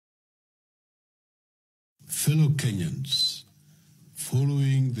Fellow Kenyans,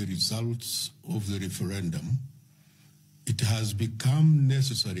 following the results of the referendum, it has become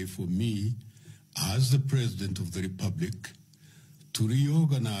necessary for me, as the President of the Republic, to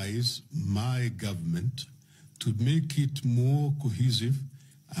reorganize my government to make it more cohesive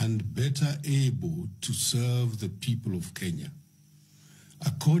and better able to serve the people of Kenya.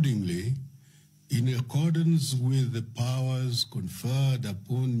 Accordingly, in accordance with the powers conferred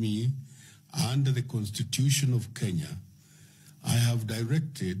upon me under the Constitution of Kenya, I have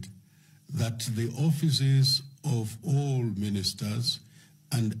directed that the offices of all ministers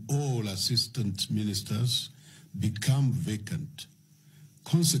and all assistant ministers become vacant.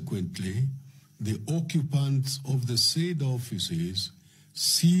 Consequently, the occupants of the said offices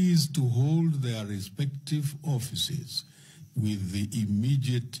cease to hold their respective offices with the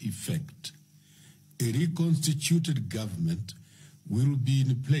immediate effect. A reconstituted government will be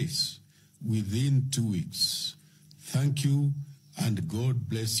in place within 2 weeks. Thank you, and God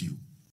bless you.